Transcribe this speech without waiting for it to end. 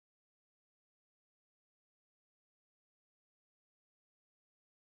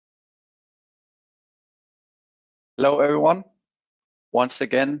Hello, everyone. Once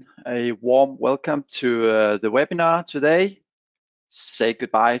again, a warm welcome to the webinar today. Say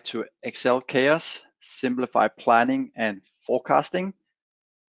goodbye to Excel chaos, simplify planning and forecasting.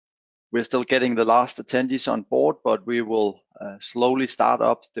 We're still getting the last attendees on board, but we will slowly start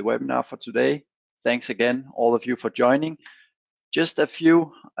up the webinar for today. Thanks again, all of you, for joining. Just a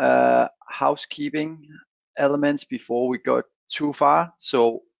few housekeeping elements before we go too far.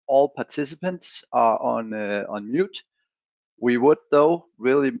 So all participants are on mute. We would, though,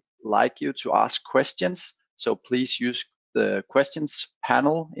 really like you to ask questions, so please use the questions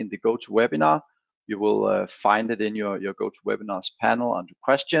panel in the GoToWebinar. You will find it in your GoToWebinars panel under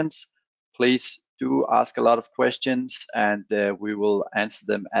questions. Please do ask a lot of questions, and we will answer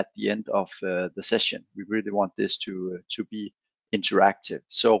them at the end of the session. We really want this to be interactive.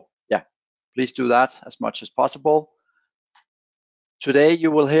 So yeah, please do that as much as possible. Today you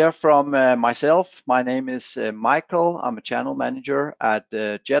will hear from myself. My name is Michael. I'm a channel manager at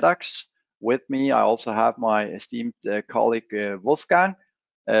Jedox. With me, I also have my esteemed colleague Wolfgang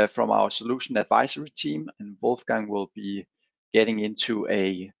from our solution advisory team, and Wolfgang will be getting into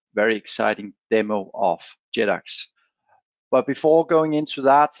a very exciting demo of Jedox. But before going into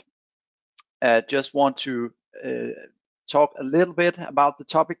that, just want to talk a little bit about the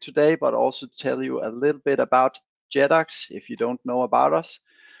topic today, but also tell you a little bit about Jedox if you don't know about us.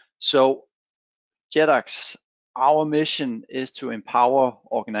 So Jedox, our mission is to empower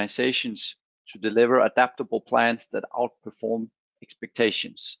organizations to deliver adaptable plans that outperform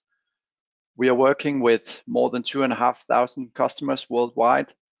expectations. We are working with more than 2,500 customers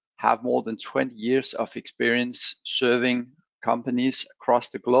worldwide, have more than 20 years of experience serving companies across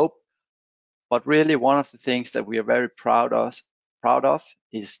the globe. But really, one of the things that we are very proud of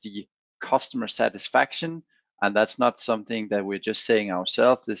is the customer satisfaction. And that's not something that we're just saying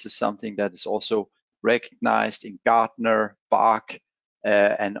ourselves. This is something that is also recognized in Gartner, BARC,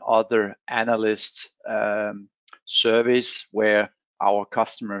 and other analyst surveys where our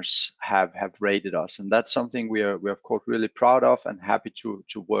customers have rated us. And that's something we're of course really proud of and happy to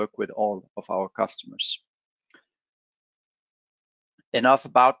work with all of our customers. Enough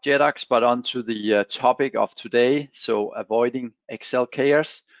about Jedox, but on to the topic of today, so avoiding Excel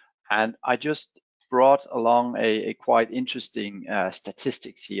chaos. And I just brought along a quite interesting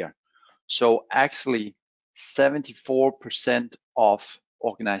statistics here. So actually 74% of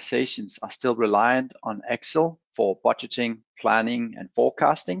organizations are still reliant on Excel for budgeting, planning, and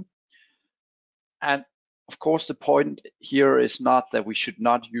forecasting. And of course, the point here is not that we should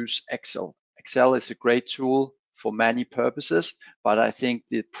not use Excel. Excel is a great tool for many purposes, but I think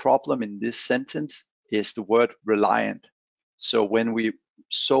the problem in this sentence is the word reliant. So when we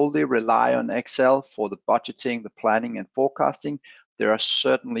solely rely on Excel for the budgeting, the planning, and forecasting, there are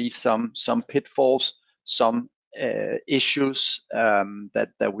certainly some pitfalls, some issues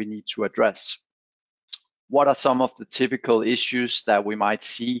that we need to address. What are some of the typical issues that we might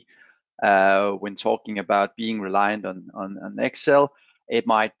see when talking about being reliant on Excel? It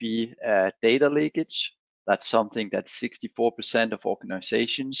might be data leakage. That's something that 64% of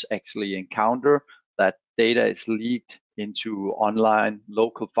organizations actually encounter, that data is leaked into online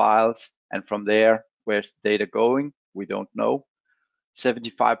local files, and from there, where's the data going? We don't know.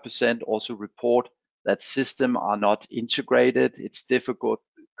 75% also report that systems are not integrated. It's difficult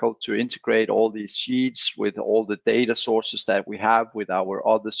to integrate all these sheets with all the data sources that we have with our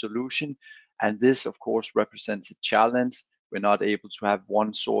other solution. And this, of course, represents a challenge. We're not able to have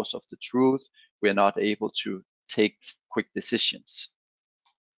one source of the truth. We're not able to take quick decisions.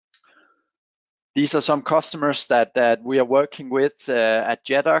 These are some customers that we are working with at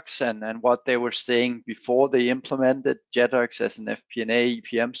Jedox, and what they were saying before they implemented Jedox as an FP&A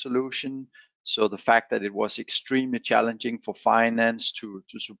EPM solution. So the fact that it was extremely challenging for finance to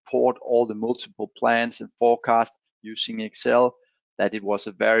support all the multiple plans and forecasts using Excel, that it was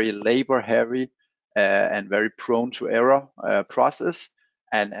a very labor heavy and very prone to error process,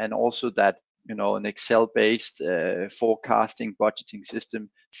 and also that an Excel-based forecasting budgeting system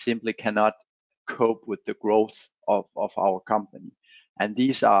simply cannot cope with the growth of our company. And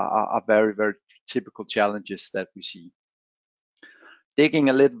these are very, very typical challenges that we see. Digging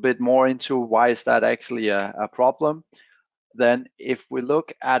a little bit more into why is that actually a problem, then if we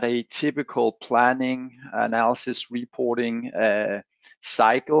look at a typical planning, analysis, reporting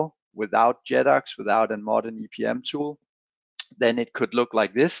cycle without Jedox, without a modern EPM tool, then it could look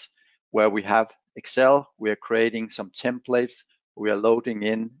like this, where we have Excel, we are creating some templates, we are loading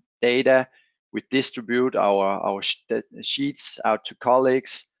in data, we distribute our sheets out to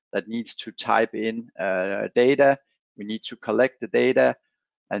colleagues that needs to type in data. We need to collect the data.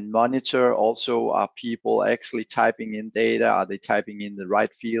 and monitor also, are people actually typing in data? Are they typing in the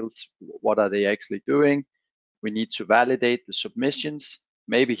right fields? What are they actually doing? We need to validate the submissions.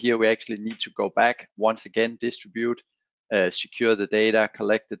 Maybe here we actually need to go back once again, distribute, secure the data,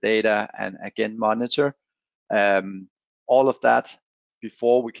 collect the data, and again monitor. All of that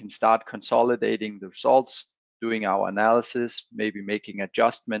before we can start consolidating the results, doing our analysis, maybe making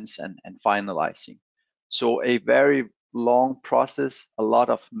adjustments and finalizing. So a very long process, a lot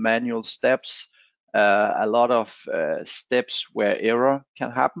of manual steps, a lot of steps where error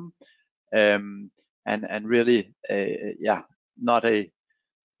can happen, and really, yeah, not a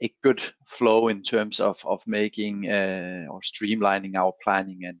good flow in terms of making or streamlining our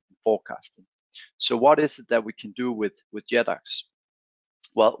planning and forecasting. So what is it that we can do with Jedox?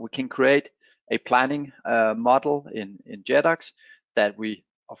 Well, we can create a planning model in Jedox that we,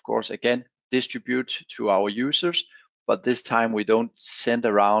 of course, again, distribute to our users, but this time we don't send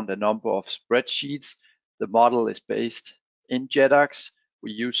around a number of spreadsheets. The model is based in Jedox.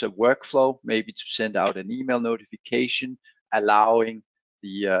 We use a workflow, maybe to send out an email notification, allowing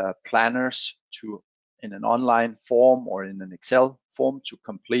the planners to, in an online form or in an Excel form, to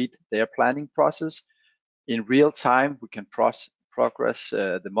complete their planning process. In real time, we can progress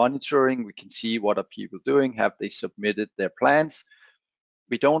the monitoring. We can see what are people doing, have they submitted their plans.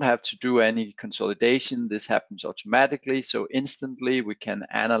 We don't have to do any consolidation. This happens automatically. So instantly we can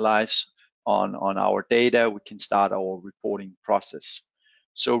analyze on our data. We can start our reporting process.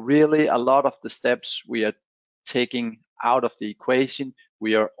 So really a lot of the steps we are taking out of the equation.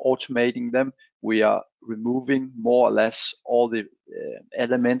 We are automating them. We are removing more or less all the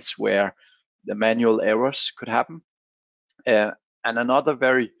elements where the manual errors could happen. And another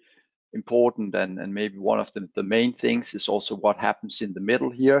very important and maybe one of the main things is also what happens in the middle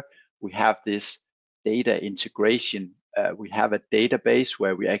here. We have this data integration. We have a database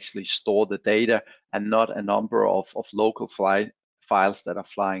where we actually store the data and not a number of local files that are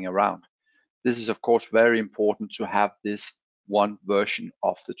flying around. This is, of course, very important to have this one version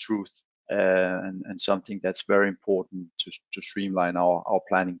of the truth, and something that's very important to streamline our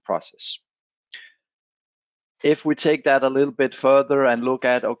planning process. If we take that a little bit further and look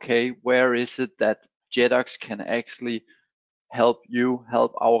at, okay, where is it that Jedox can actually help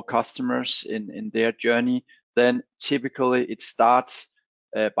our customers in their journey, then typically it starts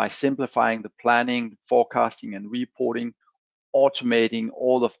by simplifying the planning, forecasting, and reporting, automating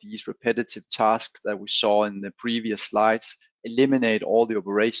all of these repetitive tasks that we saw in the previous slides, eliminate all the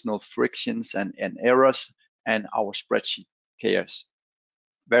operational frictions and errors, and our spreadsheet chaos.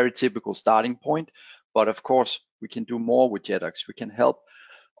 Very typical starting point, but of course we can do more with Jedox. We can help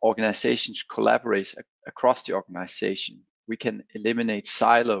organizations collaborate across the organization. We can eliminate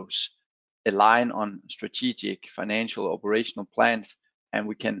silos, align on strategic, financial, operational plans, and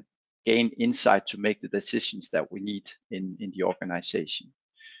we can gain insight to make the decisions that we need in the organization.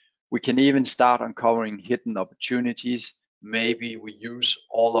 We can even start uncovering hidden opportunities. Maybe we use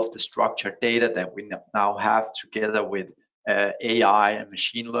all of the structured data that we now have together with AI and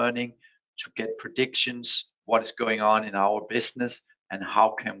machine learning to get predictions, what is going on in our business, and how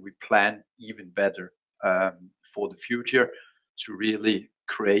can we plan even better for the future to really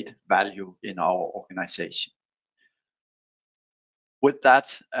create value in our organization. With that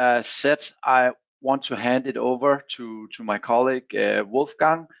said, I want to hand it over to my colleague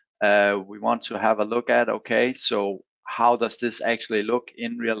Wolfgang. We want to have a look at, okay, so how does this actually look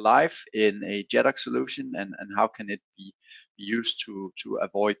in real life in a Jedox solution, and how can it be used to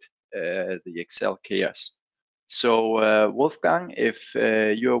avoid the Excel chaos? So Wolfgang, if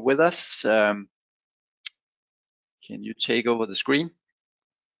you're with us, can you take over the screen?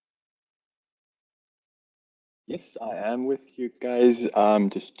 Yes, I am with you guys. I'm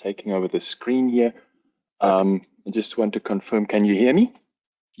just taking over the screen here. I just want to confirm, can you hear me?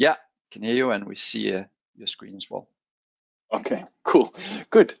 Yeah, can hear you, and we see your screen as well. Okay, cool,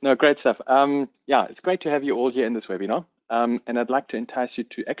 good. No, great stuff. Yeah, it's great to have you all here in this webinar. And I'd like to entice you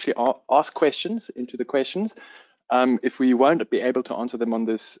to actually ask questions into the questions. If we won't be able to answer them on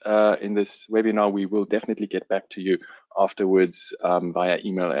this in this webinar, we will definitely get back to you afterwards via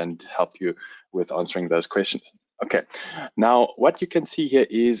email and help you with answering those questions. Okay, now what you can see here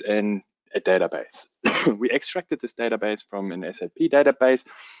is a database. We extracted this database from an SAP database.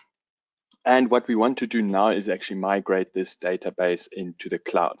 And what we want to do now is actually migrate this database into the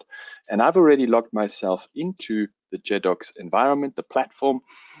cloud. And I've already logged myself into the Jedox environment, the platform.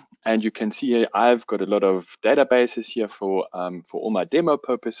 And you can see here, I've got a lot of databases here for all my demo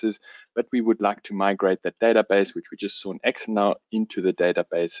purposes, but we would like to migrate that database, which we just saw in Excel now, into the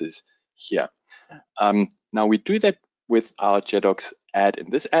databases here. Now we do that with our Jedox add-in.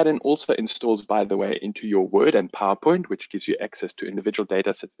 This add-in also installs, by the way, into your Word and PowerPoint, which gives you access to individual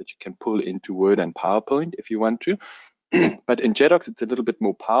data sets that you can pull into Word and PowerPoint if you want to. But in Jedox, it's a little bit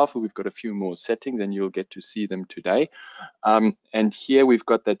more powerful. We've got a few more settings, and you'll get to see them today. And here we've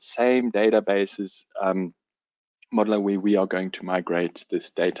got that same databases modeler where we are going to migrate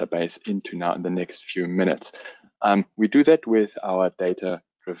this database into now in the next few minutes. We do that with our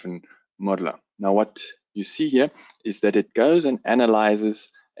data-driven modeler. Now, what you see here is that it goes and analyzes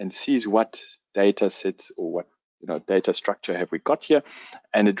and sees what data sets or what data structure have we got here,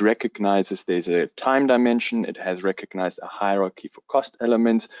 and it recognizes there's a time dimension. It has recognized a hierarchy for cost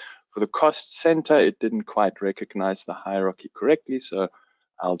elements. For the cost center, it didn't quite recognize the hierarchy correctly, so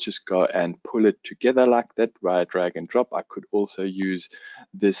I'll just go and pull it together like that via drag and drop. I could also use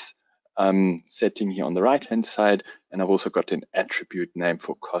this setting here on the right-hand side, and I've also got an attribute name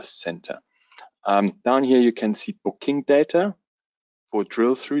for cost center. Down here, you can see booking data for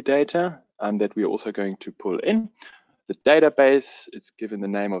drill-through data that we're also going to pull in. The database, it's given the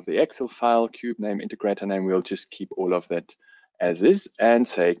name of the Excel file, cube name, integrator name. We'll just keep all of that as is and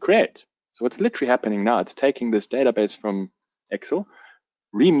say create. So what's literally happening now, it's taking this database from Excel,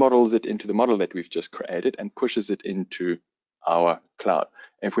 remodels it into the model that we've just created, and pushes it into our cloud.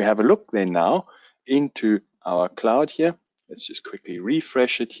 If we have a look then now into our cloud here, let's just quickly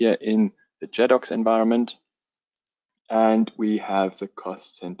refresh it here in the Jedox environment. And we have the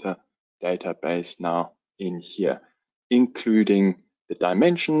cost center database now in here, including the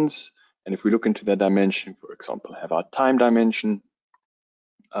dimensions. And if we look into the dimension, for example, have our time dimension,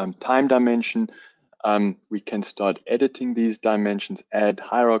 we can start editing these dimensions, add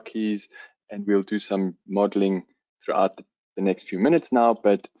hierarchies, and we'll do some modeling throughout the next few minutes now.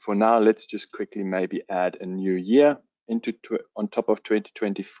 But for now, let's just quickly maybe add a new year on top of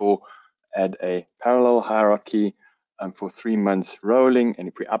 2024, add a parallel hierarchy for 3 months rolling. And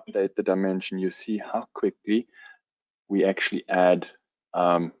if we update the dimension, you see how quickly we actually add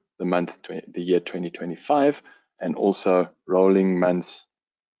the year 2025, and also rolling months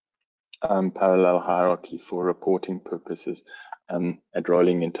parallel hierarchy for reporting purposes at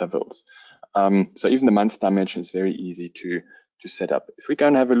rolling intervals. So even the month dimension is very easy to set up. If we go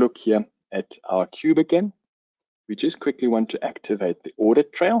and have a look here at our cube again, we just quickly want to activate the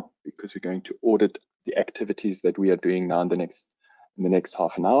audit trail, because we're going to audit the activities that we are doing now in the next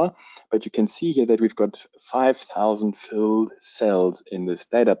half an hour. But you can see here that we've got 5,000 filled cells in this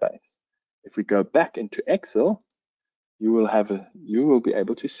database. If we go back into Excel, you will be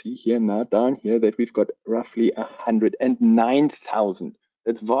able to see here now down here that we've got roughly 109,000.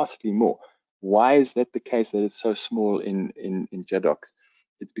 That's vastly more. Why is that the case that it's so small in Jedox?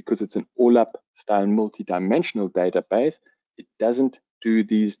 It's because it's an all-up style multi-dimensional database. It doesn't do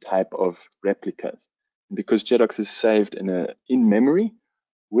these type of replicas. And because Jedox is saved in memory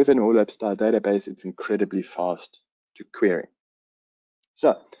with an all-up style database, it's incredibly fast to query.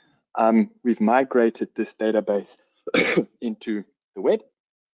 So we've migrated this database into the web.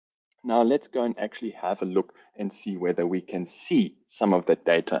 Now let's go and actually have a look and see whether we can see some of the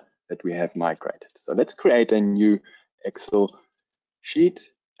data that we have migrated. So let's create a new Excel sheet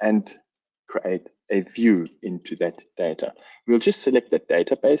and create a view into that data. We'll just select the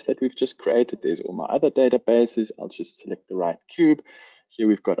database that we've just created. There's all my other databases. I'll just select the right cube. Here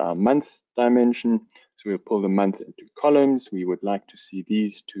we've got our month dimension. So we'll pull the month into columns. We would like to see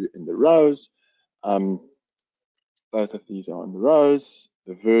these two in the rows. Both of these are in the rows.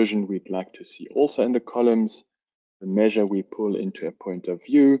 The version we'd like to see also in the columns. The measure we pull into a point of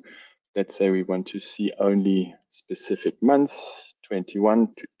view. Let's say we want to see only specific months,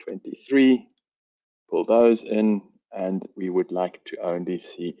 21 to 23. Pull those in, and we would like to only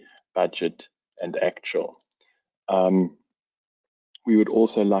see budget and actual. We would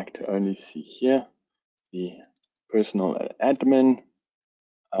also like to only see here the personal and admin.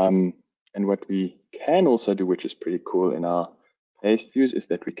 And what we can also do, which is pretty cool in our paste views, is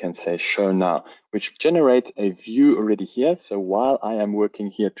that we can say show now, which generates a view already here. So while I am working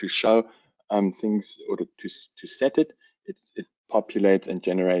here to show things or to set it, it populates and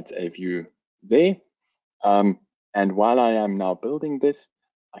generates a view there. And while I am now building this,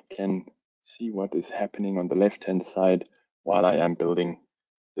 I can see what is happening on the left-hand side while I am building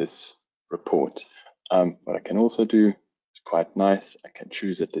this report. What I can also do is quite nice. I can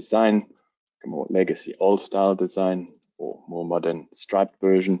choose a design, a more legacy old style design or more modern striped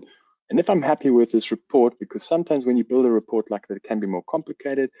version. And if I'm happy with this report, because sometimes when you build a report like that, it can be more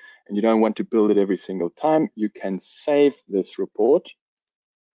complicated and you don't want to build it every single time, you can save this report,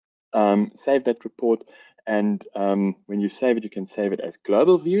 save that report. And when you save it, you can save it as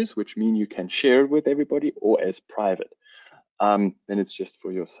global views, which mean you can share it with everybody, or as private. then it's just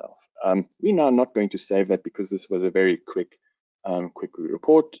for yourself. We're now not going to save that because this was a very quick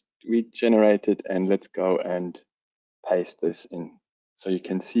report we generated, and let's go and paste this in. So you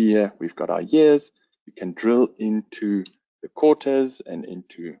can see here, we've got our years. You can drill into the quarters and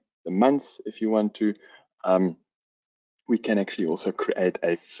into the months if you want to. We can actually also create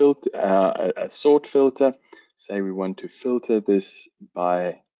a filter, a sort filter. Say we want to filter this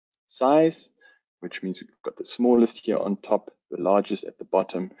by size, which means we've got the smallest here on top, the largest at the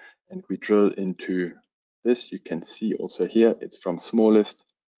bottom, and we drill into this. You can see also here, it's from smallest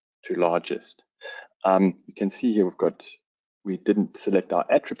to largest. You can see here we didn't select our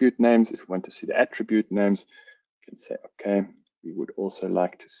attribute names. If we want to see the attribute names, we can say, okay, we would also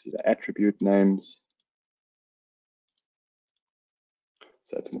like to see the attribute names.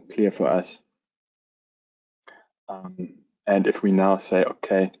 So it's more clear for us. And if we now say,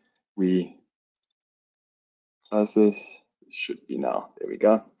 okay, we close this, it should be now, there we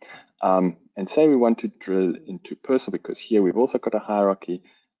go. And say we want to drill into personal, because here we've also got a hierarchy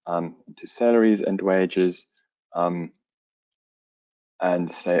into salaries and wages.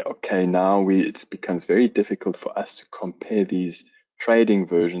 And say, okay, now it becomes very difficult for us to compare these trading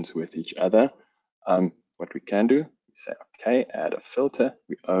versions with each other. What we can do, we say, okay, add a filter.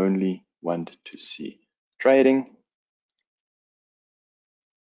 We only want to see trading.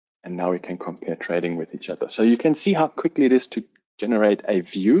 And now we can compare trading with each other. So you can see how quickly it is to generate a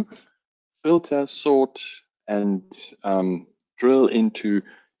view, filter, sort, and drill into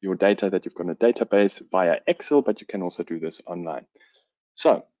your data that you've got in a database via Excel, but you can also do this online.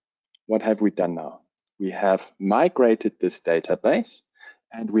 So what have we done now? We have migrated this database,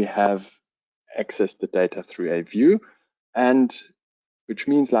 and we have accessed the data through a view, and which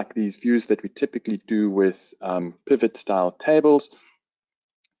means like these views that we typically do with pivot style tables.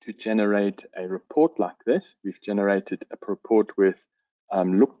 To generate a report like this, we've generated a report with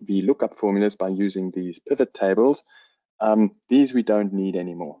the lookup formulas by using these pivot tables. These we don't need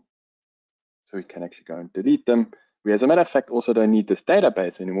anymore. So we can actually go and delete them. We, as a matter of fact, also don't need this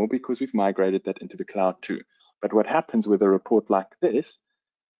database anymore because we've migrated that into the cloud too. But what happens with a report like this,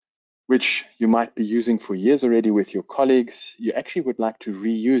 which you might be using for years already with your colleagues, you actually would like to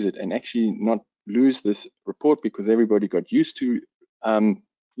reuse it and actually not lose this report because everybody got used to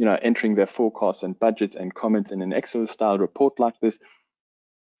entering their forecasts and budgets and comments in an Excel style report like this.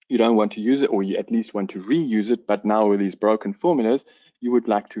 You don't want to use it, or you at least want to reuse it, but now with these broken formulas, you would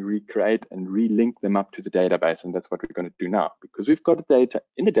like to recreate and relink them up to the database. And that's what we're going to do now. Because we've got the data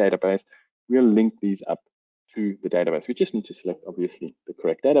in the database, we'll link these up to the database. We just need to select, obviously, the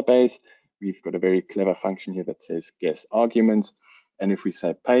correct database. We've got a very clever function here that says guess arguments. And if we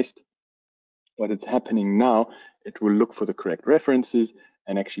say paste, what is happening now, it will look for the correct references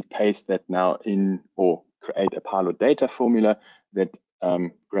and actually paste that now in, or create a pile of data formula that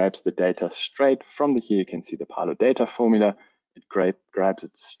grabs the data straight from here. You can see the pile of data formula. It grabs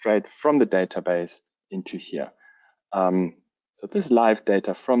it straight from the database into here. So this live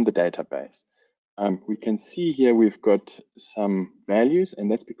data from the database. We can see here we've got some values, and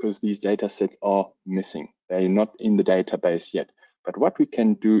that's because these data sets are missing. They're not in the database yet. But what we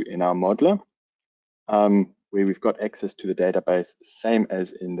can do in our modeler, where we've got access to the database, same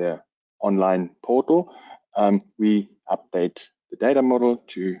as in the online portal, we update the data model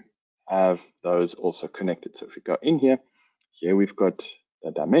to have those also connected. So if we go in here we've got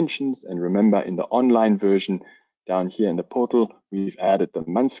the dimensions, and remember in the online version down here in the portal, we've added the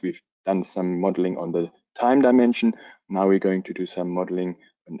months, we've done some modeling on the time dimension. Now we're going to do some modeling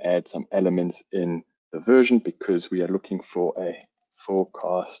and add some elements in the version because we are looking for a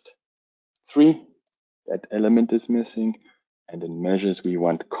forecast 3. That element is missing, and in measures we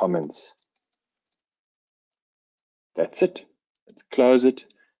want comments. That's it. Let's close it.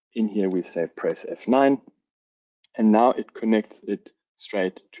 In here we say press F9, and now it connects it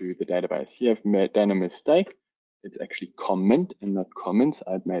straight to the database. Here I've done a mistake. It's actually comment and not comments.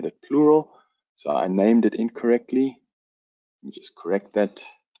 I've made it plural, so I named it incorrectly. Let me just correct that.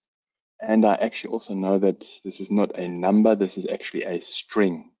 And I actually also know that this is not a number, this is actually a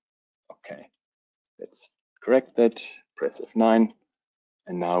string. Okay, let's correct that, press F9,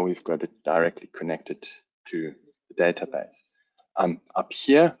 and now we've got it directly connected to the database. Up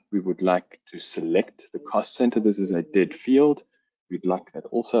here, we would like to select the cost center. This is a dead field. We'd like that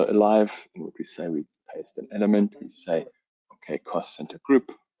also alive. And what we say, we paste an element. We say, okay, cost center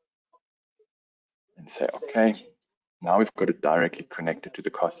group, and say, okay. Now we've got it directly connected to the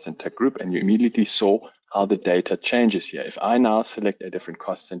cost center group, and you immediately saw how the data changes here. If I now select a different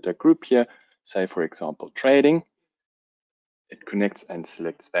cost center group here, say, for example, trading, it connects and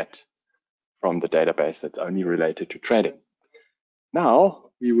selects that from the database that's only related to trading.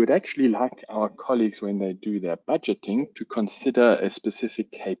 Now, we would actually like our colleagues, when they do their budgeting, to consider a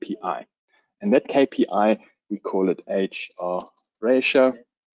specific KPI. And that KPI, we call it HR ratio.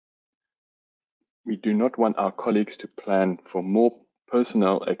 We do not want our colleagues to plan for more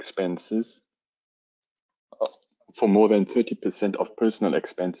personal expenses, for more than 30% of personal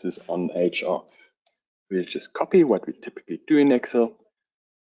expenses on HR. We'll just copy what we typically do in Excel.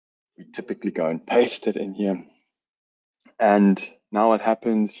 We typically go and paste it in here. And now what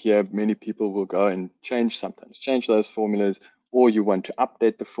happens here, many people will go and sometimes change those formulas, or you want to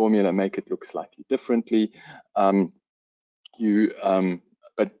update the formula, make it look slightly differently.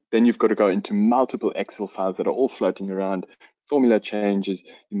 But then you've got to go into multiple Excel files that are all floating around. Formula changes,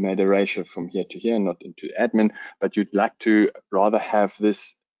 you made a ratio from here to here, not into admin, but you'd like to rather have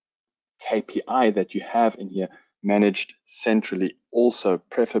this KPI that you have in here managed centrally, also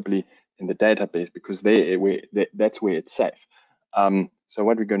preferably in the database, because that's where it's safe. So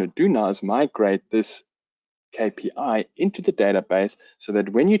what we're going to do now is migrate this KPI into the database so that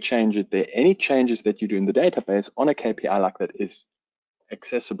when you change it, any changes that you do in the database on a KPI like that is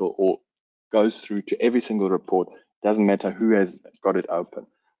accessible or goes through to every single report. Doesn't matter who has got it open,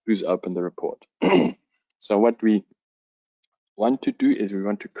 who's opened the report. So what we want to do is we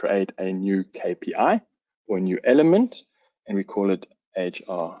want to create a new KPI or a new element, and we call it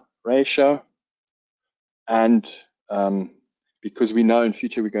HR ratio. And because we know in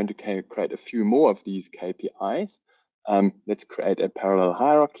future we're going to create a few more of these KPIs, let's create a parallel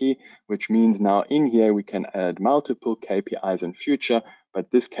hierarchy, which means now in here we can add multiple KPIs in future, but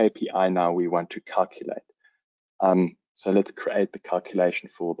this KPI now we want to calculate. So let's create the calculation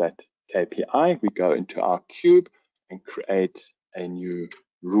for that KPI. We go into our cube and create a new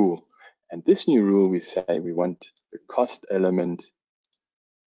rule. And this new rule, we say we want the cost element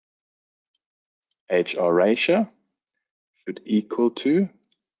HR ratio should equal to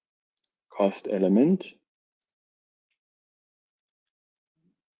cost element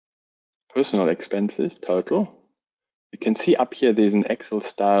personal expenses total. You can see up here there's an Excel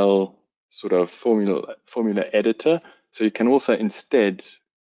style sort of formula editor. So you can also instead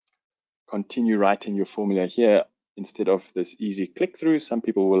continue writing your formula here instead of this easy click through. Some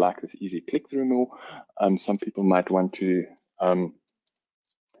people will like this easy click through more. Some people might want to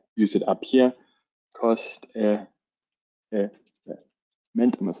use it up here. Cost meant,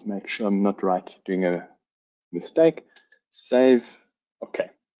 I must make sure I'm not doing a mistake. Save. Okay,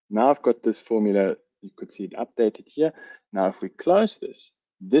 now I've got this formula. You could see it updated here. Now if we close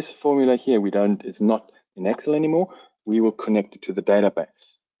this formula here, it's not in Excel anymore. We will connect it to the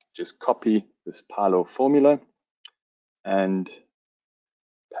database. Just copy this pile of formula and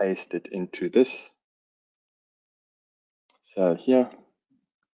paste it into this cell here.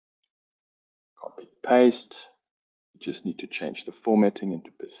 Copy, paste. You just need to change the formatting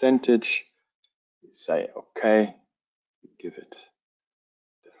into percentage. You say okay. You give it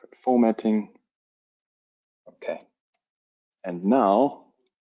different formatting. Okay. And now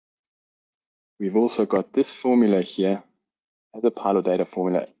we've also got this formula here as a pile of data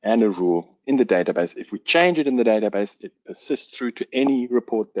formula and a rule in the database. If we change it in the database, it persists through to any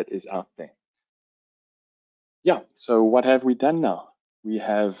report that is out there. Yeah, so what have we done now? We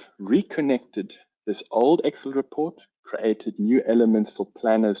have reconnected this old Excel report, created new elements for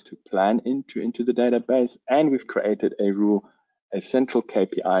planners to plan into the database, and we've created a rule, a central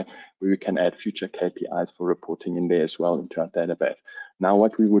KPI, where we can add future KPIs for reporting in there as well into our database. Now,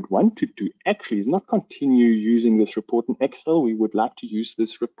 what we would want to do actually is not continue using this report in Excel. We would like to use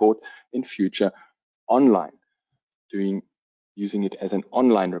this report in future online, using it as an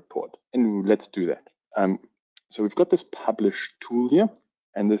online report. And let's do that. So we've got this publish tool here,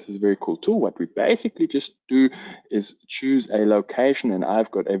 and this is a very cool tool. What we basically just do is choose a location, and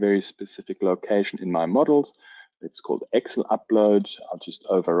I've got a very specific location in my models. It's called Excel upload. I'll just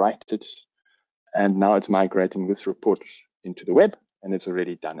overwrite it. And now it's migrating this report into the web, and it's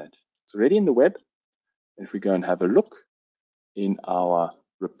already done it. It's already in the web. If we go and have a look in our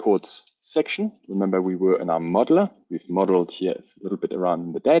reports section, remember we were in our modeler. We've modeled here a little bit around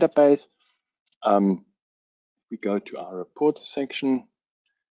in the database. We go to our reports section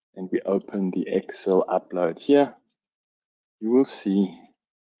and we open the Excel upload here. You will see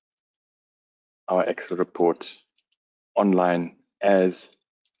our Excel report online as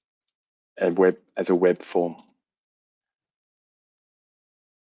a web form.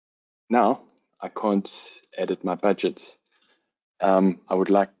 Now I can't edit my budgets. I would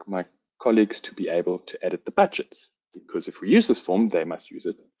like my colleagues to be able to edit the budgets, because if we use this form, they must use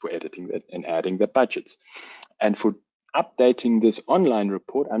it for editing that and adding their budgets. And for updating this online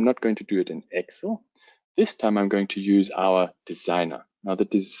report, I'm not going to do it in Excel. This time I'm going to use our designer. Now the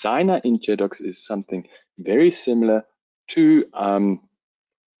designer in Jedox is something very similar to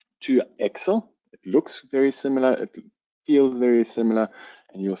Excel. It looks very similar, it feels very similar,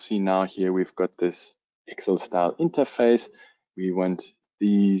 and you'll see now here we've got this Excel style interface. We want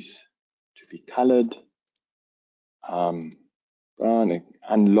these to be colored brown and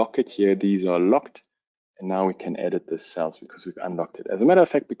unlock it here. These are locked, and now we can edit the cells because we've unlocked it. As a matter of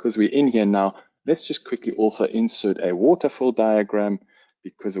fact, because we're in here now, let's just quickly also insert a waterfall diagram,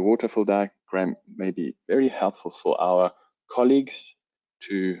 because a waterfall diagram may be very helpful for our colleagues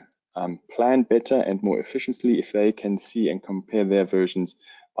to plan better and more efficiently if they can see and compare their versions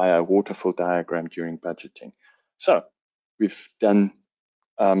via a waterfall diagram during budgeting. So we've done,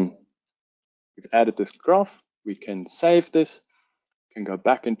 we've added this graph. We can save this, can go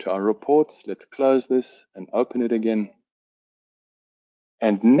back into our reports. Let's close this and open it again.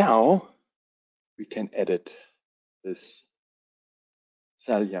 And now we can edit this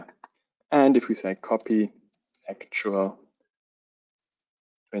cell here. And if we say copy actual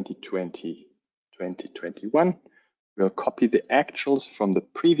 2020, 2021, we'll copy the actuals from the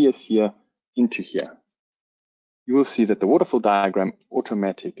previous year into here. You will see that the waterfall diagram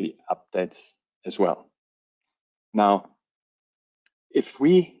automatically updates as well. Now, if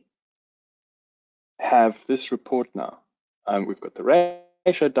we have this report now, we've got the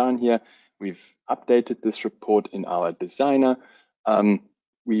ratio down here, we've updated this report in our designer.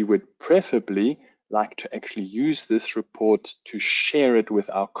 We would preferably like to actually use this report to share it with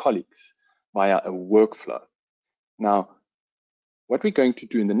our colleagues via a workflow. Now, what we're going to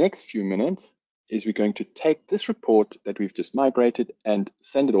do in the next few minutes is we're going to take this report that we've just migrated and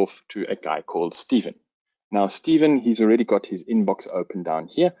send it off to a guy called Stephen. Now, Stephen, he's already got his inbox open down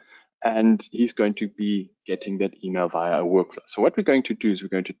here, and he's going to be getting that email via a workflow. So what we're going to do is we're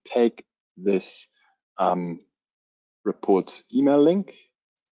going to take this report's email link.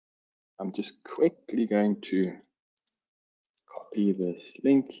 I'm just quickly going to copy this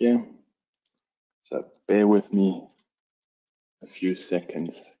link here. So bear with me a few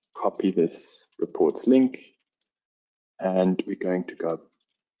seconds. Copy this report's link, and we're going to go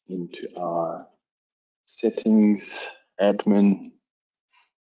into our settings, admin,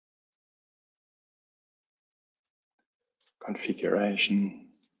 configuration,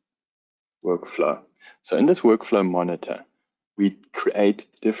 workflow. So in this workflow monitor, we create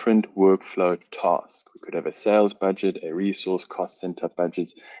different workflow tasks. We could have a sales budget, a resource cost center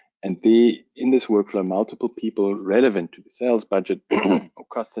budget, and in this workflow, multiple people relevant to the sales budget or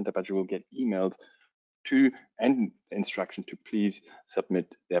cost center budget will get emailed to and instruction to please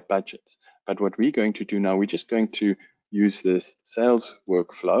submit their budgets. But what we're going to do now, we're just going to use this sales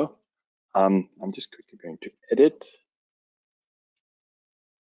workflow. I'm just quickly going to edit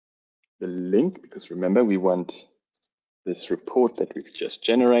the link, because remember, we want this report that we've just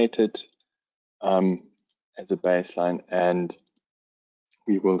generated as a baseline, and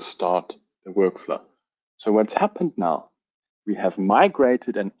we will start the workflow. So what's happened now, we have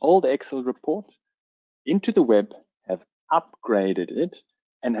migrated an old Excel report into the web, have upgraded it,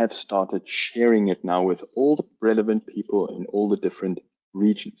 and have started sharing it now with all the relevant people in all the different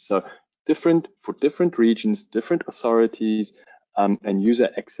regions. So for different regions, different authorities, and user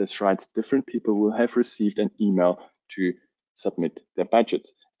access rights, different people will have received an email to submit their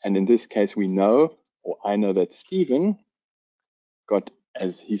budgets. And in this case, we know, or I know, that Stephen got,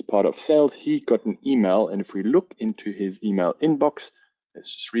 as he's part of sales, he got an email. And if we look into his email inbox,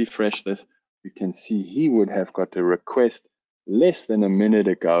 let's just refresh this, you can see he would have got a request less than a minute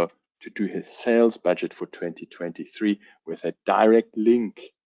ago to do his sales budget for 2023 with a direct link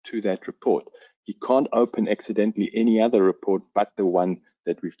to that report. He can't open accidentally any other report but the one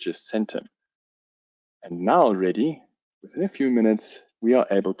that we've just sent him. And now already, within a few minutes, we are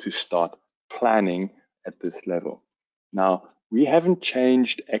able to start planning at this level. Now, we haven't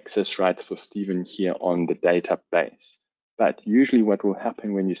changed access rights for Stephen here on the database. But usually what will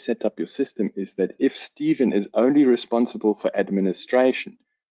happen when you set up your system is that if Stephen is only responsible for administration,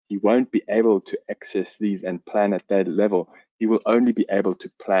 he won't be able to access these and plan at that level. He will only be able to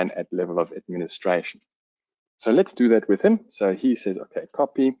plan at level of administration. So let's do that with him. So he says, okay,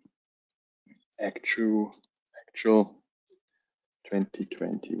 copy actual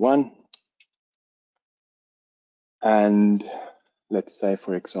 2021. And let's say,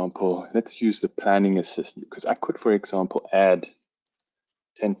 for example, let's use the planning assistant, because I could, for example, add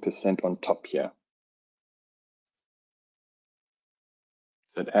 10% on top here.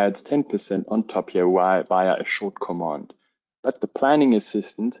 So it adds 10% on top here via a short command. But the planning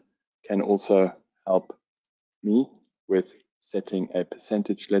assistant can also help me with setting a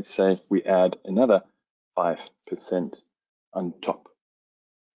percentage. Let's say we add another 5% on top.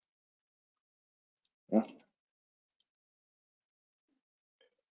 Yeah.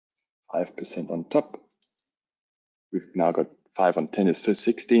 5% on top. We've now got 5 on 10 is for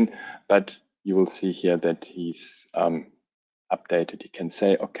 16, but you will see here that he's updated. He can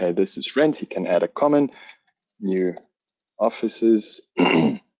say, okay, this is rent. He can add a comment, new offices,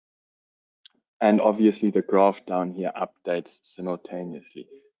 and obviously the graph down here updates simultaneously.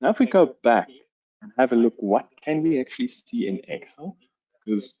 Now, if we go back and have a look, what can we actually see in Excel?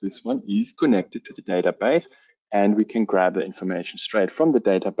 Because this one is connected to the database, and we can grab the information straight from the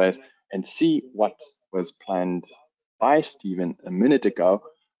database and see what was planned by Stephen a minute ago,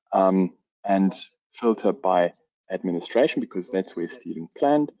 and filter by administration, because that's where Stephen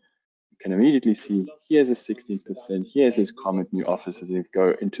planned. You can immediately see here's a 16%, here's his comment, new offices. If we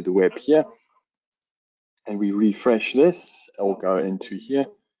go into the web here and we refresh this, or go into here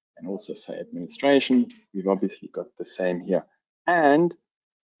and also say administration, we've obviously got the same here. And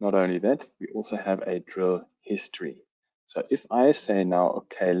not only that, we also have a drill history. So if I say now,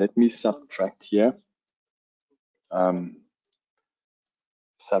 okay, let me subtract here,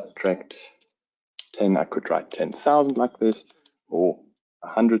 subtract 10, I could write 10,000 like this, or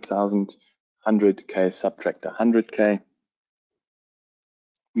 100,000, 100K, subtract 100K.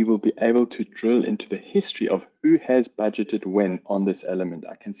 We will be able to drill into the history of who has budgeted when on this element.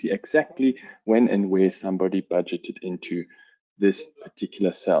 I can see exactly when and where somebody budgeted into this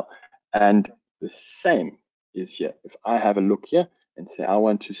particular cell. And the same is here. If I have a look here and say I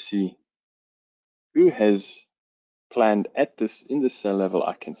want to see who has planned at this in the cell level,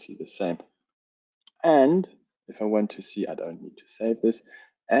 I can see the same. And if I want to see, I don't need to save this.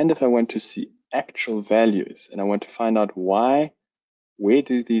 And if I want to see actual values and I want to find out why, where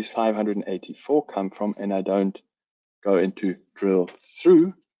do these 584 come from, and I don't go into drill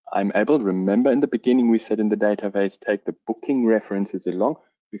through, I'm able, remember in the beginning we said in the database, take the booking references along.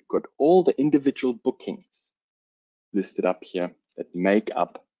 We've got all the individual bookings listed up here that make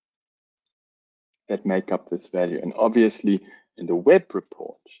up this value. And obviously in the web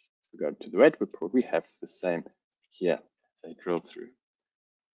report, if we go to the web report, we have the same here as a drill through.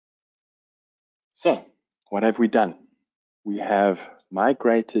 So what have we done? We have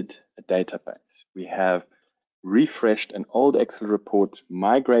migrated a database. We have refreshed an old Excel report,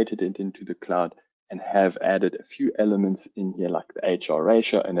 migrated it into the cloud, and have added a few elements in here like the HR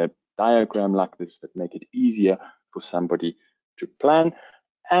ratio and a diagram like this that make it easier for somebody to plan.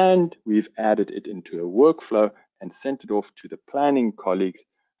 And we've added it into a workflow and sent it off to the planning colleagues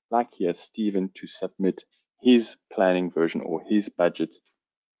like here, Stephen, to submit his planning version or his budgets.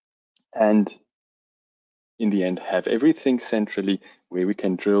 And in the end, have everything centrally where we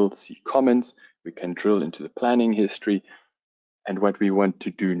can drill, see comments, we can drill into the planning history. And what we want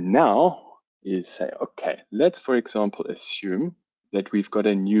to do now is say, okay, let's, for example, assume that we've got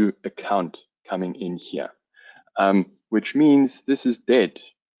a new account coming in here, which means this is dead.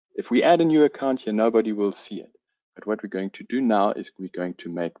 If we add a new account here, nobody will see it. But what we're going to do now is we're going to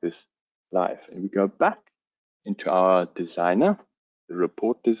make this live. And we go back into our designer, the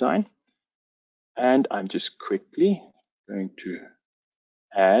report design. And I'm just quickly going to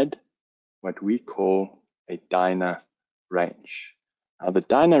add what we call a dyna range. Now the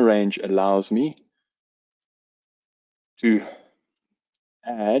dyna range allows me to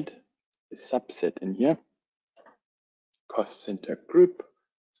add a subset in here, cost center group.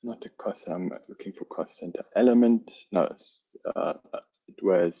 It's not a cost, I'm looking for cost center element. No, it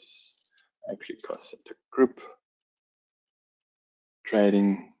was actually cost center group.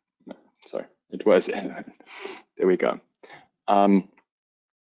 Trading, no, sorry, it was element. There we go.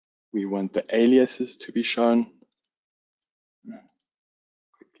 We want the aliases to be shown.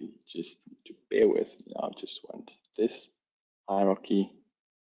 Quickly, just need to bear with me. I just want this hierarchy.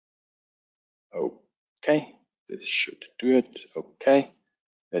 Okay, this should do it. Okay,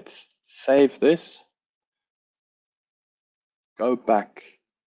 let's save this. Go back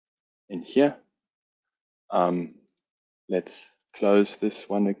in here. Let's close this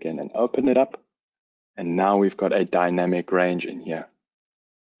one again and open it up. And now we've got a dynamic range in here.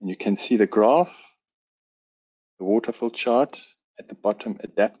 And you can see the graph, the waterfall chart at the bottom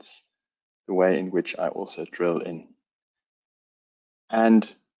adapts the way in which I also drill in. And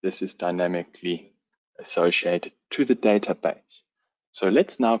this is dynamically associated to the database. So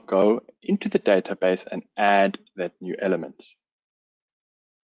let's now go into the database and add that new element.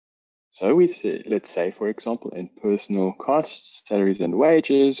 So we say, let's say, for example, in personal costs, salaries and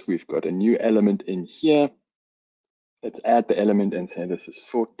wages, we've got a new element in here. Let's add the element and say this is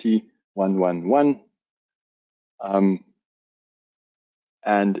 40,111.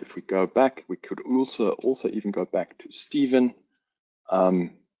 And if we go back, we could also even go back to Stephen,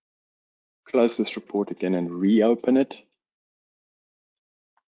 close this report again and reopen it.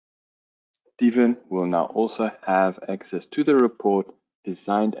 Stephen will now also have access to the report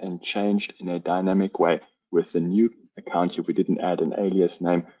designed and changed in a dynamic way with the new account here. We didn't add an alias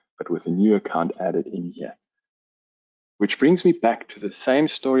name, but with a new account added in here. Which brings me back to the same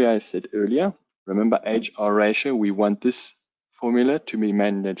story I said earlier. Remember HR ratio, we want this formula to be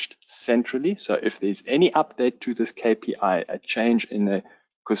managed centrally. So if there's any update to this KPI, a change in the,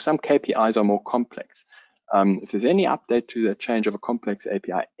 because some KPIs are more complex. If there's any update to the change of a complex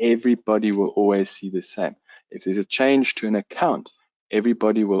API, everybody will always see the same. If there's a change to an account,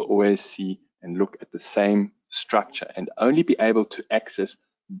 everybody will always see and look at the same structure and only be able to access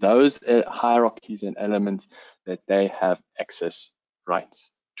those hierarchies and elements that they have access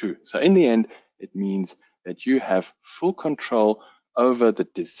rights to. So in the end, it means that you have full control over the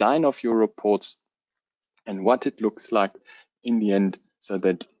design of your reports and what it looks like in the end, so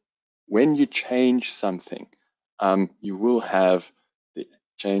that when you change something, you will have the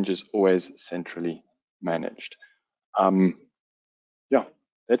changes always centrally managed. Yeah,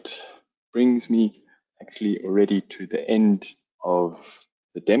 that brings me actually already to the end of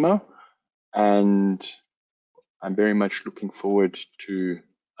the demo, and I'm very much looking forward to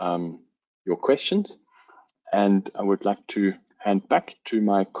your questions. And I would like to hand back to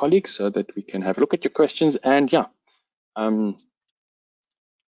my colleagues so that we can have a look at your questions and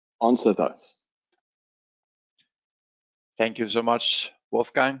answer those. Thank you so much,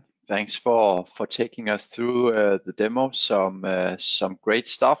 Wolfgang. Thanks for taking us through the demo. Some great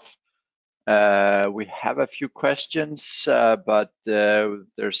stuff. We have a few questions, but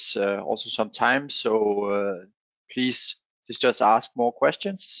there's also some time, so please just ask more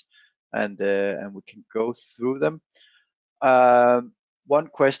questions, and we can go through them. One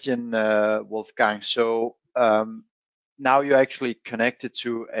question, Wolfgang. So now you're actually connected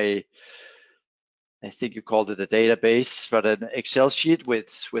to I think you called it a database, but an Excel sheet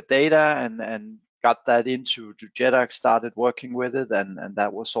with data, and got that into Jedox, started working with it, and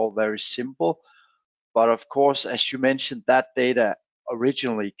that was all very simple. But of course, as you mentioned, that data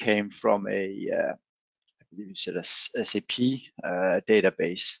originally came from I believe you said a SAP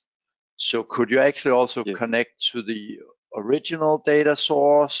database. So could you actually also connect to the original data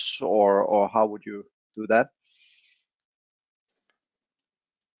source, or how would you do that?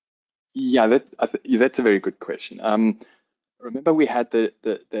 Yeah, that's a very good question. Remember, we had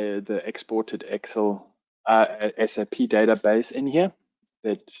the exported Excel SAP database in here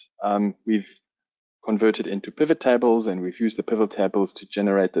that we've converted into pivot tables, and we've used the pivot tables to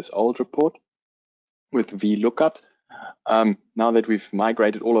generate this old report with VLOOKUPs. Now that we've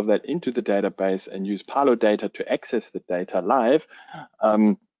migrated all of that into the database and used Palo data to access the data live,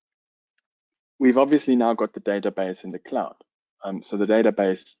 we've obviously now got the database in the cloud. So the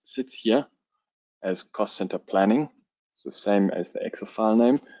database sits here as cost center planning. It's the same as the Excel file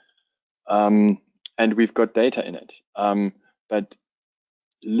name. And we've got data in it. But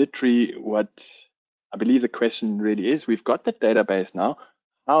literally what I believe the question really is, we've got the database now.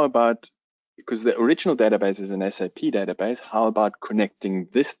 How about, because the original database is an SAP database, how about connecting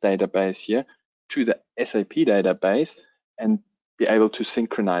this database here to the SAP database and be able to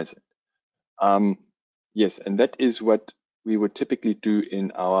synchronize it? Yes, and that is what we would typically do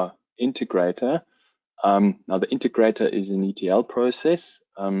in our integrator. Now the integrator is an ETL process,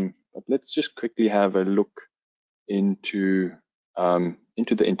 but let's just quickly have a look into the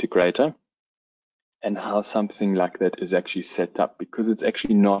integrator and how something like that is actually set up, because it's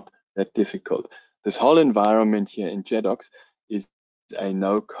actually not that difficult. This whole environment here in Jedox is a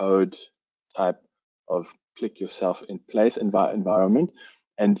no-code type of click yourself in place environment.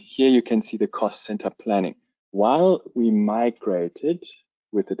 And here you can see the cost center planning. While we migrated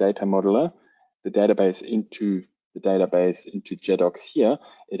with the data modeler, the database into Jedox here,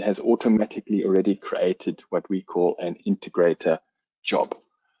 it has automatically already created what we call an integrator job.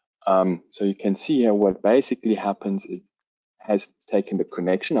 So you can see here what basically happens is, has taken the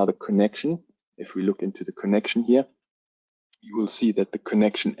connection. Now the connection, if we look into the connection here, you will see that the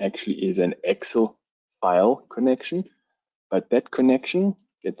connection actually is an Excel file connection, but that connection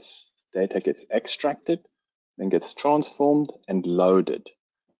data gets extracted, then gets transformed and loaded.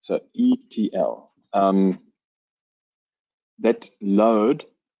 So ETL. That load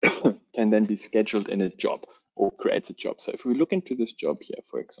can then be scheduled in a job or creates a job. So if we look into this job here,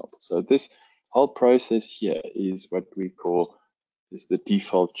 for example, so this whole process here is what we call is the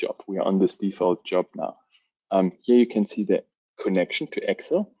default job. We are on this default job now. Here you can see the connection to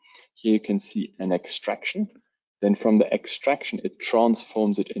Excel. Here you can see an extraction. Then from the extraction, it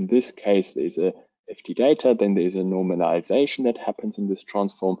transforms it. In this case, there's a FT data, then there's a normalization that happens in this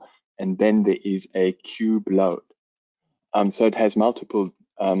transform, and then there is a cube load. So it has multiple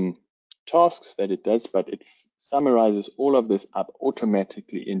tasks that it does, but it summarizes all of this up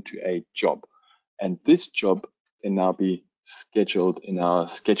automatically into a job. And this job can now be scheduled in our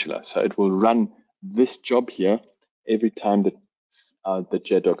scheduler. So it will run this job here every time that the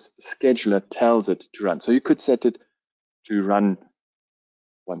Jedox scheduler tells it to run. So you could set it to run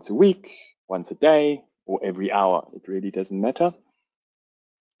once a week, once a day, or every hour. It really doesn't matter.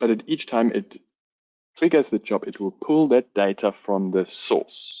 But at each time it triggers the job, it will pull that data from the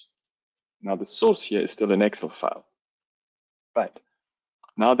source. Now the source here is still an Excel file. But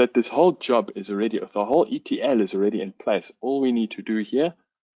now that this whole job is already, the whole ETL is already in place, all we need to do here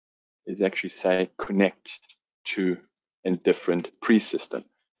is actually say connect to a different pre-system.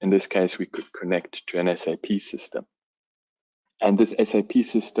 In this case, we could connect to an SAP system. And this SAP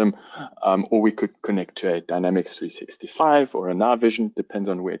system, or we could connect to a Dynamics 365 or a Navision, depends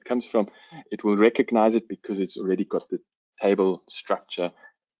on where it comes from. It will recognize it because it's already got the table structure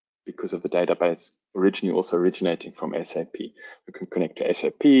because of the database originally also originating from SAP. We can connect to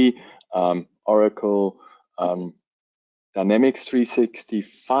SAP, Oracle, Dynamics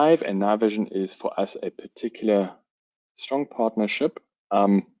 365, and Navision is for us a particular strong partnership.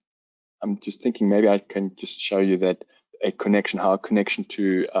 I'm just thinking maybe I can just show you that how a connection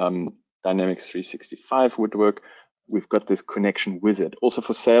to Dynamics 365 would work. We've got this connection wizard. Also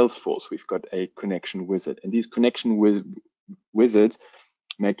for Salesforce, we've got a connection wizard. And these connection wizards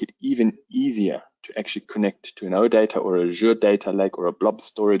make it even easier to actually connect to an OData or a Azure data lake or a blob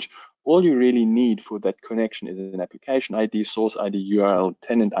storage. All you really need for that connection is an application ID, source ID, URL,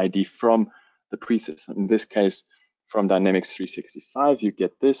 tenant ID from the pre-system. In this case, from Dynamics 365, you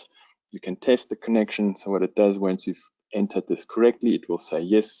get this. You can test the connection. So what it does, once you've entered this correctly, it will say,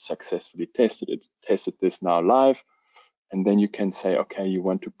 yes, successfully tested. It's tested this now live. And then you can say, okay, you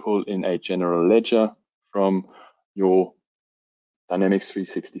want to pull in a general ledger from your Dynamics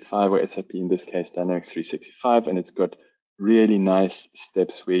 365 or SAP, in this case, Dynamics 365. And it's got really nice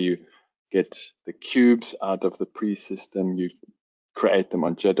steps where you get the cubes out of the pre-system. You create them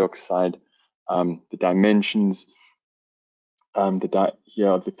on Jedox side. The dimensions, here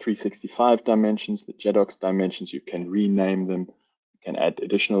are the 365 dimensions, the Jedox dimensions. You can rename them. You can add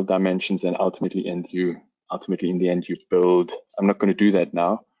additional dimensions, and ultimately in the end you build. I'm not going to do that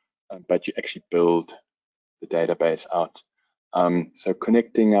now, but you actually build the database out. So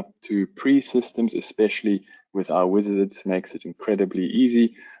connecting up to pre-systems, especially with our wizards, makes it incredibly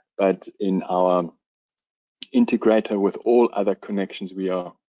easy. But in our integrator with all other connections,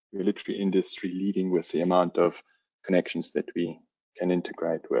 we're literally industry leading with the amount of connections that we can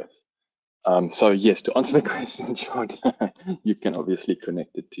integrate with. So yes, to answer the question, George, you can obviously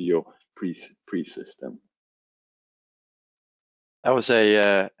connect it to your pre-system. That was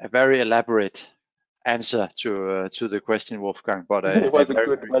a very elaborate answer to the question, Wolfgang. But it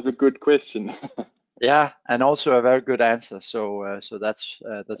was a good question. Yeah, and also a very good answer. So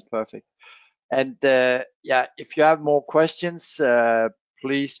that's perfect. And yeah, if you have more questions,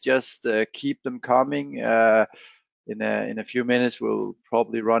 please just keep them coming. In a few minutes, we'll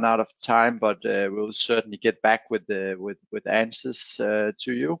probably run out of time, but we'll certainly get back with answers to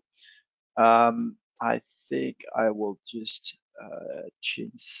you. I think I will just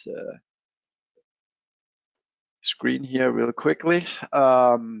change screen here real quickly.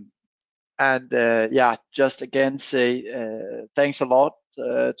 And yeah, just again say thanks a lot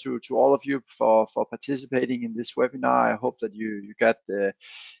to all of you for participating in this webinar. I hope that you got a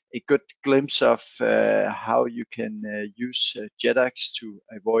good glimpse of how you can use Jedox to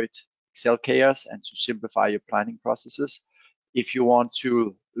avoid Excel chaos and to simplify your planning processes. If you want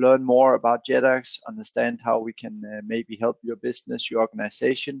to learn more about Jedox, understand how we can maybe help your business, your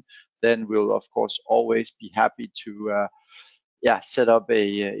organization, then we'll of course always be happy to set up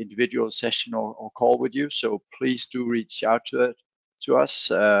a individual session or call with you. So please do reach out to us.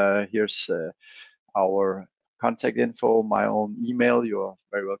 Here's our contact info, my own email. You're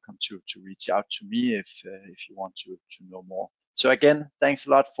very welcome to reach out to me if you want to know more. So again, thanks a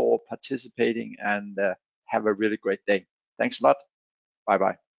lot for participating, and have a really great day. Thanks a lot. Bye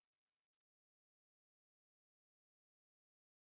bye.